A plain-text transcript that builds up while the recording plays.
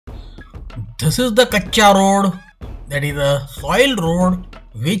This is the Kacha road, that is a soil road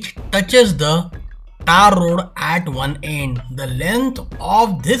which touches the tar road at one end. The length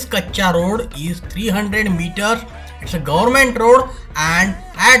of this Kacha road is 300 meters. It's a government road, and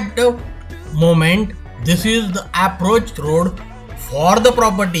at the moment this is the approach road for the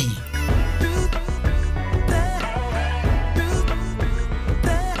property.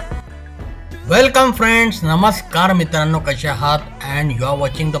 Welcome friends, Namaskar मित्रांनो, कसे आहात? And you are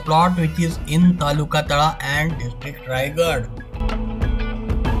watching the plot which is in Taluka Tala and District Raigad.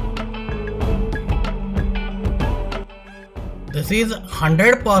 This is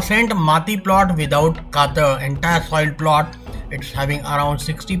 100% Mati plot without Kata, entire soil plot. It's having around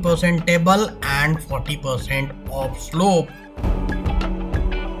 60% table and 40% of slope.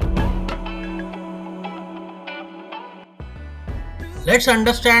 Let's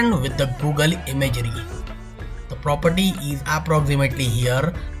understand with the Google imagery. The property is approximately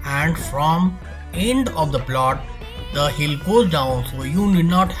here, and from end of the plot the hill goes down, so you need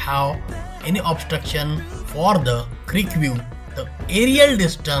not have any obstruction for the creek view. The aerial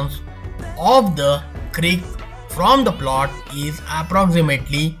distance of the creek from the plot is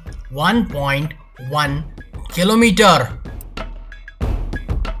approximately 1.1 kilometer.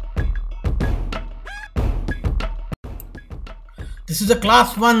 This is a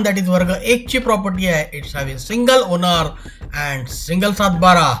class 1, that is वर्ग 1 ची property है. It's having single owner and single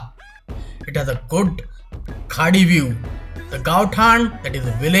satbara. It has a good khadi view. The Gauthan, that is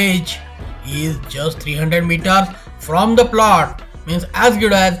a village, is just 300 meters from the plot. Means as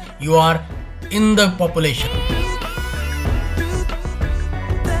good as you are in the population.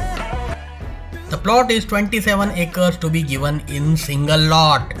 The plot is 27 acres to be given in single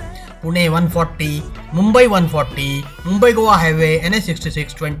lot. Pune 140, Mumbai 140, Mumbai Goa Highway,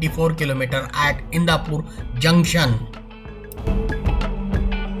 NH66, 24 km at Indapur Junction.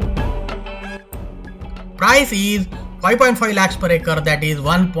 Price is 5.5 lakhs per acre, that is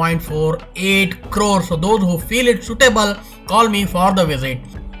 1.48 crores. So those who feel it suitable, call me for the visit.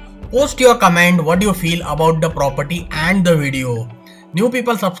 Post your comment what you feel about the property and the video. New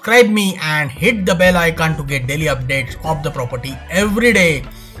people, subscribe me and hit the bell icon to get daily updates of the property every day.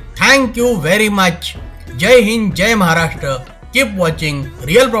 Thank you very much. Jai Hind, Jai Maharashtra. Keep watching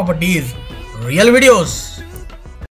Real Properties, Real Videos.